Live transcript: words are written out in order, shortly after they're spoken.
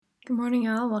Good morning,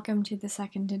 all. Welcome to the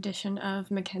second edition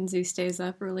of Mackenzie Stays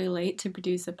Up Really Late to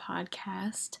Produce a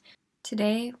Podcast.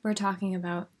 Today, we're talking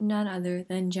about none other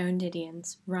than Joan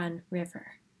Didion's Run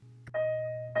River.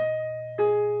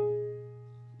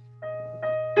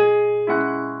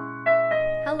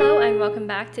 Hello and welcome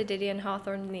back to Didion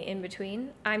Hawthorne and the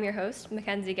In-Between. I'm your host,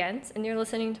 Mackenzie Gentz, and you're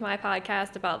listening to my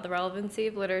podcast about the relevancy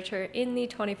of literature in the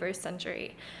 21st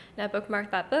century. Now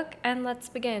bookmark that book and let's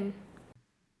begin.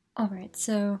 Alright,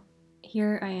 so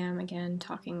here I am again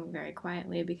talking very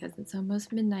quietly because it's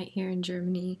almost midnight here in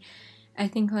Germany. I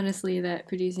think honestly that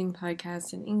producing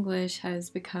podcasts in English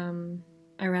has become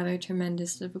a rather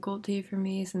tremendous difficulty for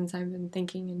me since I've been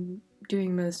thinking and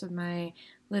doing most of my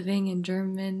living in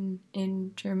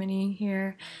Germany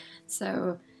here.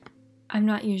 So I'm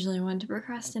not usually one to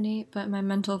procrastinate, but my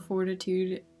mental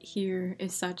fortitude here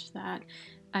is such that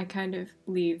I kind of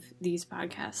leave these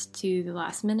podcasts to the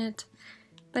last minute.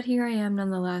 But here I am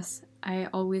nonetheless. I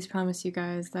always promise you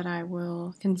guys that I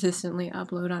will consistently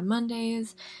upload on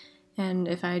Mondays. And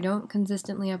if I don't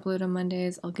consistently upload on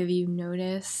Mondays, I'll give you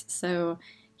notice. So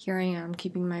here I am,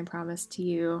 keeping my promise to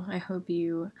you. I hope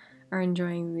you are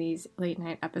enjoying these late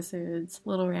night episodes. A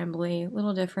little rambly, a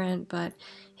little different, but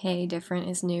hey, different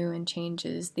is new and change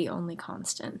is the only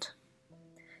constant.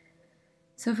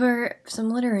 So for some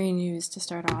literary news to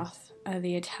start off,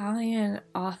 the Italian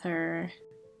author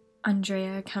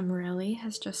Andrea Camarelli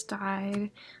has just died.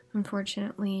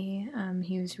 Unfortunately,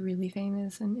 he was really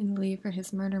famous in Italy for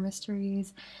his murder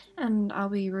mysteries, and I'll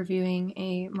be reviewing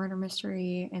a murder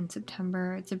mystery in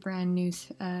September. It's a brand new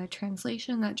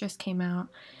translation that just came out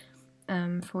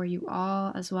for you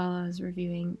all, as well as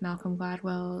reviewing Malcolm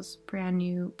Gladwell's brand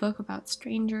new book about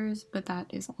strangers, but that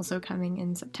is also coming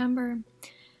in September.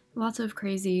 Lots of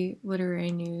crazy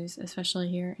literary news, especially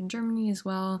here in Germany as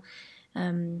well.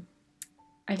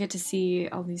 I get to see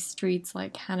all these streets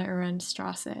like Hannah Arendt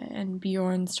Strasse and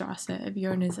Bjornstrasse.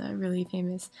 Bjorn is a really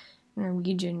famous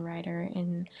Norwegian writer,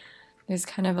 and there's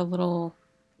kind of a little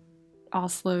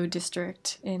Oslo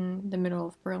district in the middle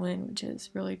of Berlin, which is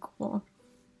really cool.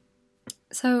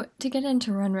 So to get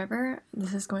into Run River,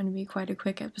 this is going to be quite a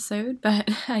quick episode, but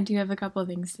I do have a couple of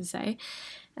things to say.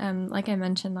 Like I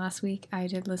mentioned last week, I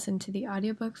did listen to the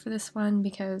audiobook for this one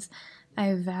because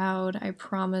I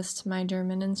promised my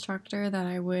German instructor that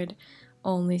I would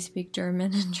only speak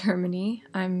German in Germany.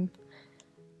 I'm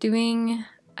doing,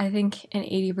 I think, an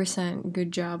 80%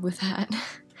 good job with that.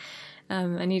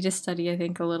 I need to study, I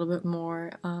think, a little bit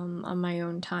more on my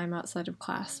own time outside of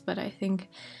class, but I think,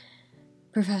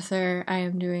 Professor, I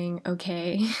am doing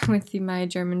okay with my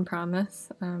German promise.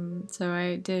 So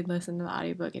I did listen to the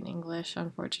audiobook in English,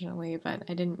 unfortunately, but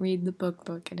I didn't read the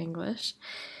book in English.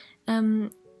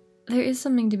 There is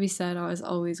something to be said, as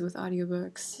always, with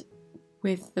audiobooks,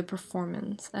 with the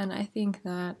performance, and I think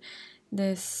that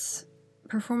this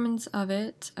performance of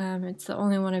it, it's the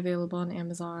only one available on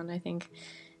Amazon. I think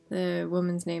the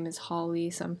woman's name is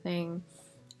Holly something.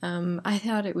 I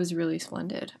thought it was really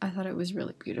splendid. I thought it was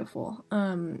really beautiful.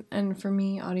 And for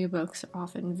me, audiobooks are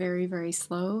often very, very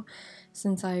slow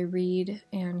since I read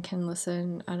and can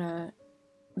listen at a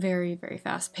very, very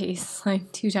fast pace,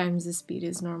 like 2 times the speed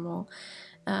is normal.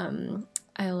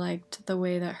 I liked the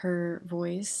way that her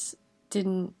voice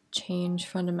didn't change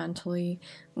fundamentally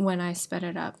when I sped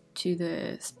it up to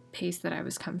the pace that I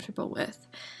was comfortable with.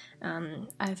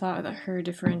 I thought that her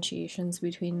differentiations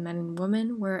between men and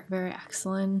women were very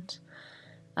excellent.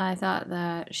 I thought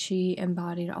that she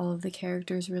embodied all of the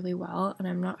characters really well, and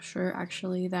I'm not sure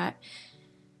actually that,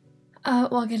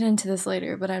 I'll get into this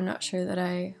later, but I'm not sure that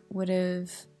I would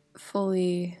have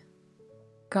fully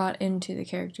got into the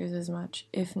characters as much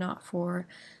if not for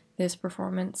this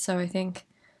performance. So I think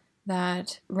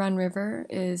that Run River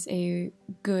is a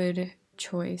good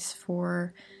choice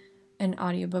for an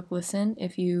audiobook listen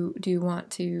if you do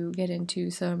want to get into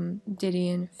some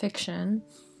Didion fiction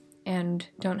and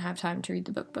don't have time to read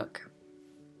the book.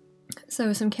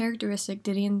 So some characteristic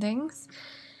Didion things.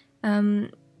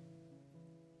 One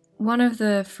of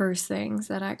the first things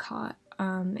that I caught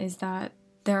is that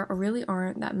there really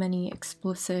aren't that many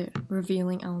explicit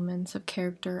revealing elements of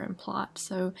character and plot.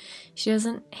 So she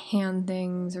doesn't hand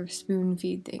things or spoon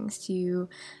feed things to you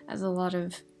as a lot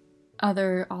of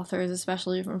other authors,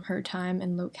 especially from her time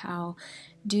and locale,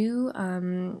 do.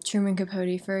 Truman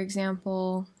Capote, for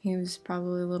example, he was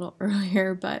probably a little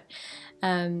earlier, but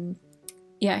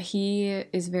yeah, he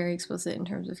is very explicit in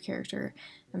terms of character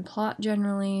and plot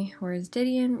generally, whereas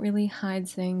Didion really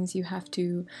hides things. You have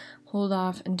to hold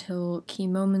off until key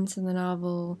moments in the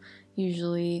novel,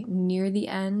 usually near the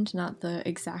end, not the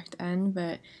exact end,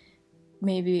 but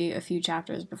maybe a few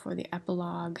chapters before the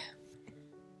epilogue.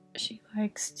 she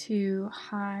likes to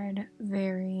hide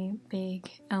very big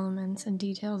elements and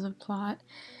details of plot,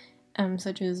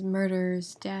 such as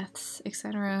murders, deaths,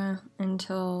 etc.,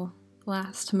 until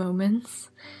last moments.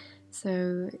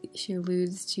 So she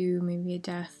alludes to maybe a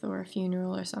death or a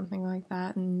funeral or something like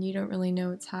that, and you don't really know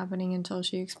what's happening until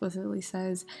she explicitly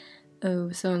says,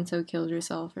 oh, so-and-so killed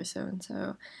herself, or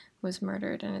so-and-so was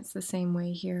murdered, and it's the same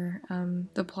way here.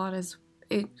 The plot is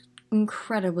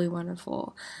incredibly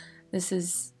wonderful. This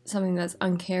is something that's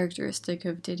uncharacteristic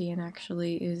of Didion,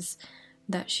 actually, is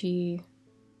that she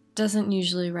doesn't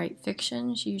usually write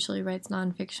fiction. She usually writes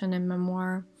nonfiction and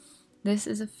memoir. This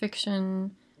is a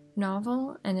fiction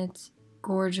novel, and it's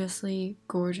gorgeously,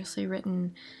 gorgeously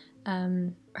written.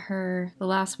 The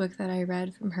last book that I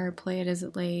read from her, Play It As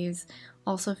It Lays,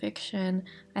 also fiction.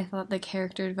 I thought the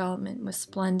character development was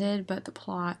splendid, but the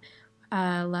plot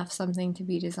left something to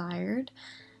be desired.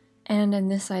 And in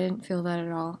this, I didn't feel that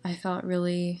at all. I felt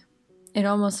really, it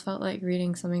almost felt like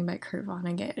reading something by Kurt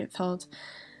Vonnegut. It felt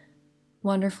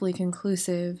wonderfully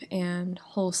conclusive and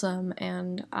wholesome,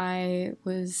 and I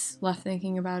was left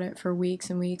thinking about it for weeks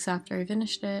and weeks after I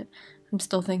finished it. I'm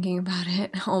still thinking about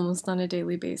it almost on a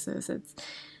daily basis. It's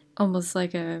almost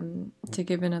like to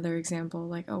give another example,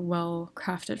 like a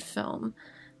well-crafted film.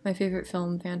 My favorite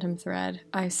film, Phantom Thread,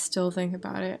 I still think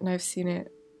about it, and I've seen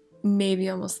it maybe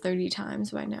almost 30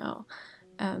 times by now.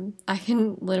 I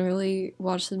can literally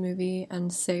watch the movie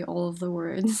and say all of the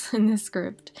words in the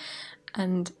script,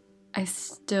 and I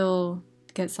still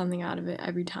get something out of it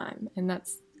every time, and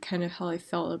that's kind of how I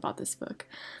felt about this book,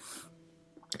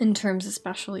 in terms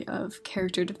especially of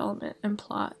character development and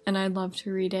plot, and I'd love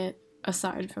to read it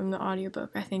aside from the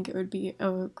audiobook. I think it would be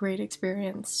a great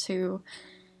experience to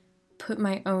put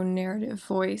my own narrative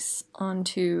voice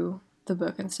onto the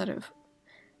book instead of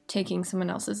taking someone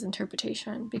else's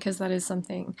interpretation, because that is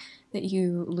something that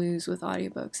you lose with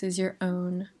audiobooks, is your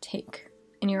own take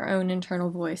and your own internal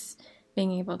voice,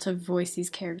 being able to voice these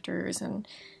characters and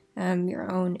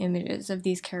your own images of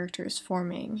these characters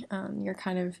forming. You're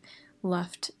kind of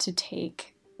left to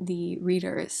take the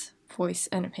reader's voice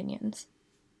and opinions.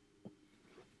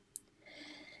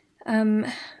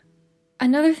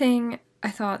 Another thing I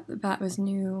thought that was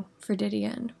new for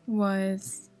Didion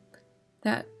was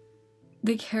that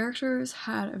the characters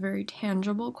had a very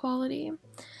tangible quality.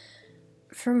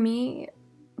 For me,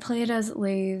 Play It As It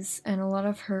Lays and a lot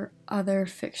of her other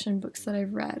fiction books that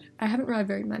I've read, I haven't read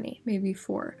very many, maybe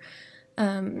 4,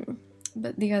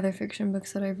 but the other fiction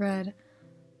books that I've read,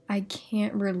 I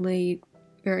can't relate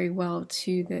very well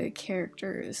to the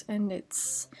characters, and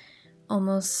it's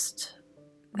almost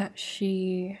that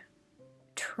she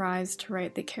tries to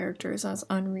write the characters as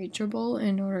unreachable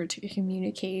in order to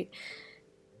communicate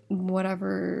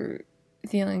whatever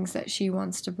feelings that she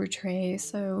wants to portray.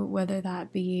 So whether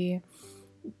that be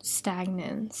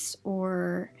stagnance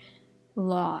or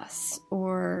loss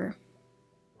or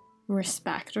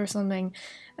respect or something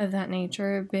of that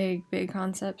nature, big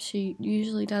concepts, she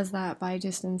usually does that by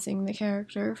distancing the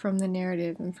character from the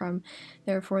narrative and from,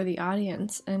 therefore, the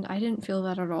audience. And I didn't feel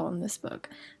that at all in this book.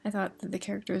 I thought that the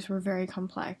characters were very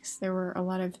complex. There were a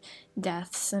lot of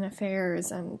deaths and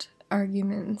affairs and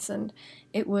arguments, and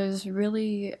it was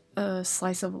really a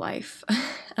slice of life.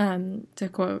 To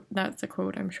quote, that's a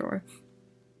quote, I'm sure.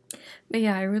 But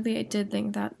yeah, I did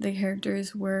think that the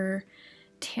characters were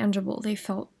tangible. They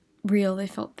felt real, they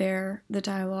felt there. The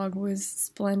dialogue was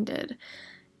splendid,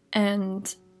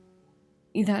 and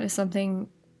that is something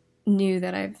new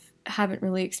that I haven't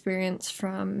really experienced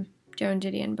from Joan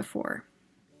Didion before.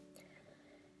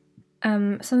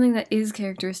 Something that is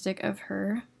characteristic of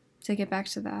her, to get back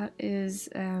to that, is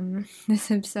this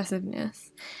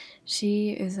obsessiveness. She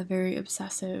is a very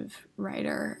obsessive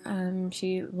writer.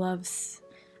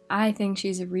 I think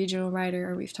she's a regional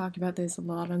writer. We've talked about this a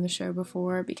lot on the show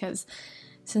before, because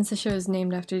since the show is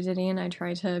named after Didion, I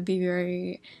try to be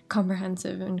very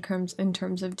comprehensive in terms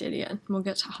of Didion. We'll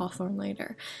get to Hawthorne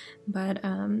later. But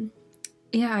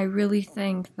yeah, I really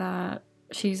think that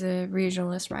she's a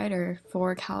regionalist writer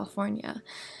for California,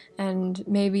 and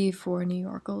maybe for New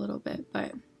York a little bit,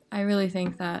 but I really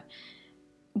think that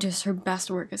just her best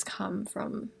work has come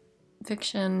from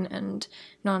fiction and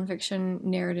nonfiction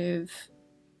narrative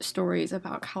stories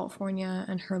about California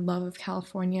and her love of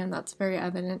California, and that's very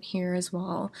evident here as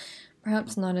well.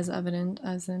 Perhaps not as evident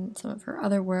as in some of her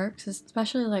other works,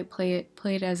 especially like Play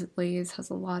It As It Lays has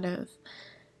a lot of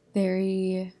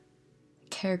very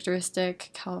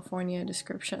characteristic California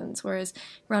descriptions, whereas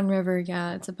Run River,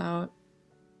 yeah, it's about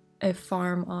a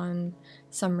farm on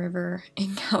some river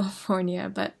in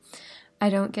California, but I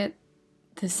don't get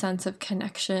this sense of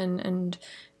connection and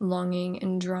longing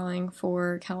and drawing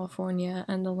for California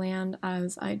and the land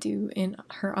as I do in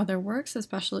her other works,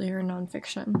 especially her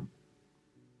nonfiction.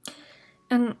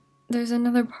 And there's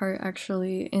another part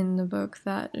actually in the book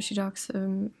that she talks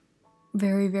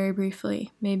very, very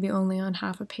briefly, maybe only on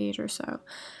half a page or so,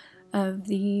 of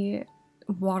the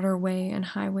waterway and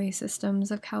highway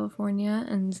systems of California,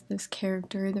 and this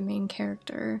character, the main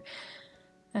character,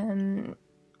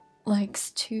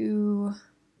 likes to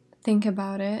think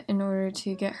about it in order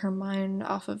to get her mind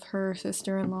off of her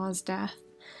sister-in-law's death.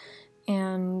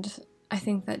 And I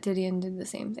think that Didion did the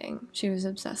same thing. She was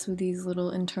obsessed with these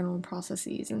little internal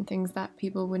processes and things that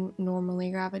people wouldn't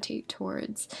normally gravitate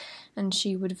towards, and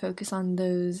she would focus on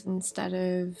those instead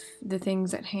of the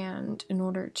things at hand in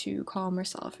order to calm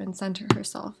herself and center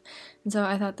herself. And so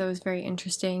I thought that was very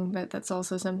interesting, but that's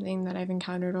also something that I've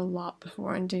encountered a lot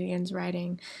before in Didion's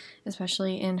writing,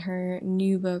 especially in her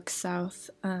new book, South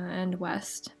and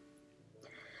West.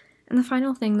 And the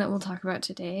final thing that we'll talk about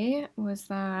today was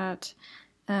that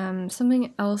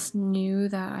something else new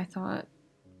that I thought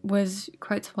was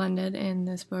quite splendid in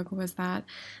this book was that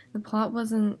the plot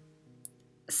wasn't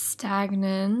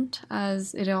stagnant,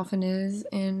 as it often is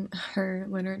in her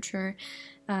literature,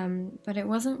 but it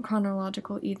wasn't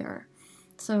chronological either.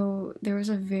 So there was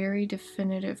a very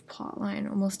definitive plotline,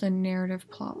 almost a narrative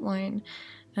plotline.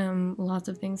 Lots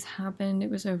of things happened. It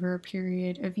was over a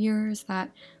period of years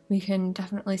that we can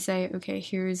definitely say, okay,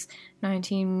 here's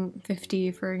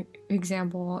 1950, for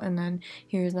example, and then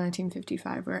here's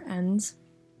 1955 where it ends.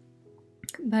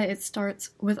 But it starts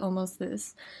with almost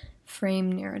this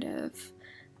frame narrative,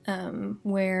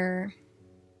 where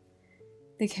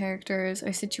the characters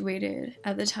are situated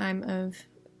at the time of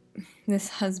this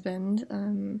husband,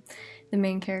 the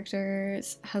main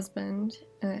character's husband.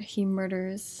 He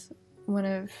murders one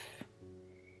of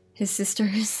his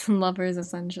sister's lovers,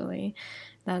 essentially.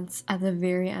 That's at the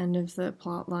very end of the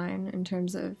plot line in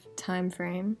terms of time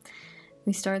frame.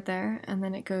 We start there, and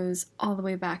then it goes all the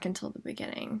way back until the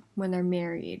beginning, when they're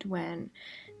married, when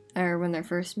they're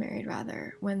first married,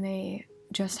 rather, when they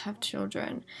just have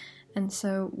children. And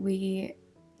so we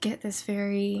get this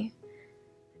very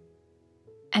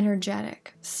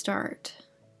energetic start,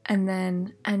 and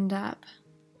then end up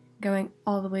going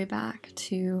all the way back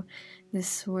to this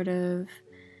sort of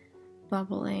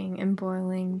bubbling and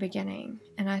boiling beginning.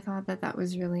 And I thought that that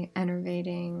was really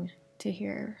enervating to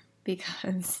hear,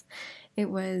 because it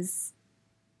was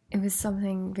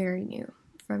something very new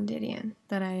from Didion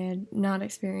that I had not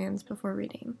experienced before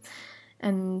reading.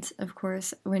 And of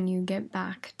course, when you get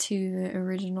back to the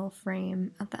original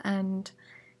frame at the end,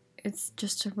 it's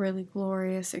just a really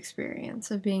glorious experience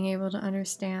of being able to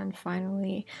understand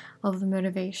finally all of the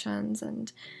motivations,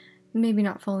 and maybe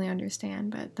not fully understand,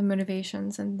 but the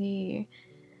motivations and the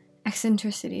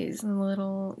eccentricities and the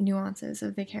little nuances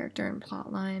of the character and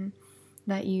plotline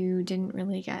that you didn't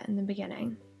really get in the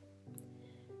beginning.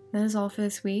 That is all for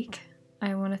this week.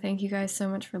 I want to thank you guys so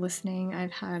much for listening.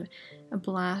 I've had a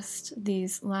blast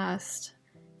these last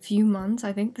few months.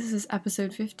 I think this is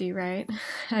episode 50, right?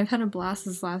 I've had a blast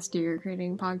this last year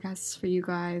creating podcasts for you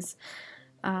guys.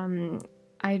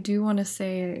 I do want to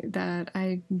say that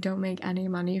I don't make any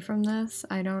money from this.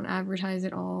 I don't advertise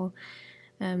at all,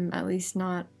 at least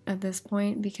not at this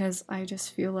point, because I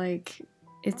just feel like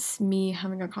it's me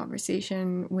having a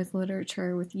conversation with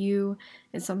literature with you.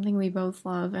 It's something we both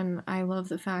love, and I love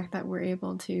the fact that we're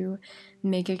able to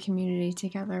make a community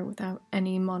together without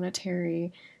any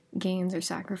monetary gains or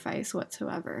sacrifice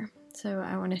whatsoever. So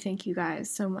I want to thank you guys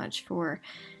so much for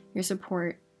your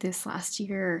support this last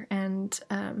year, and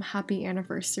happy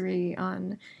anniversary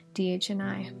on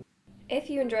DH&I. If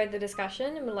you enjoyed the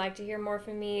discussion and would like to hear more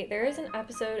from me, there is an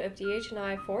episode of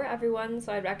DH&I for everyone,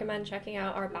 so I'd recommend checking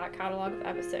out our back catalog of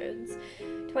episodes.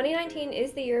 2019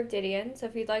 is the year of Didion, so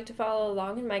if you'd like to follow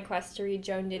along in my quest to read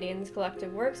Joan Didion's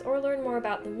collective works or learn more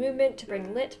about the movement to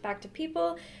bring lit back to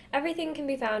people, everything can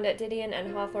be found at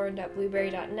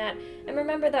didionandhawthorne.blueberry.net, and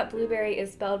remember that Blueberry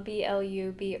is spelled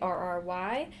Blubrry.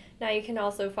 Now you can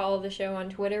also follow the show on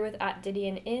Twitter with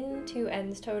 @DidionIn, 2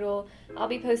 N's total. I'll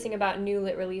be posting about new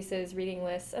lit releases, reading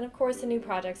lists, and of course the new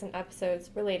projects and episodes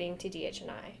relating to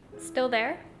DH&I. Still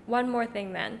there? One more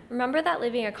thing then. Remember that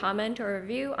leaving a comment or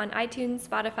review on iTunes,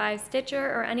 Spotify,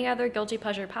 Stitcher, or any other Guilty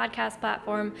Pleasure podcast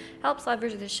platform helps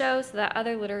leverage the show so that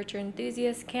other literature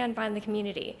enthusiasts can find the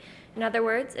community. In other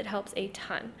words, it helps a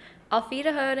ton. Auf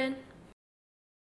Wiederhören!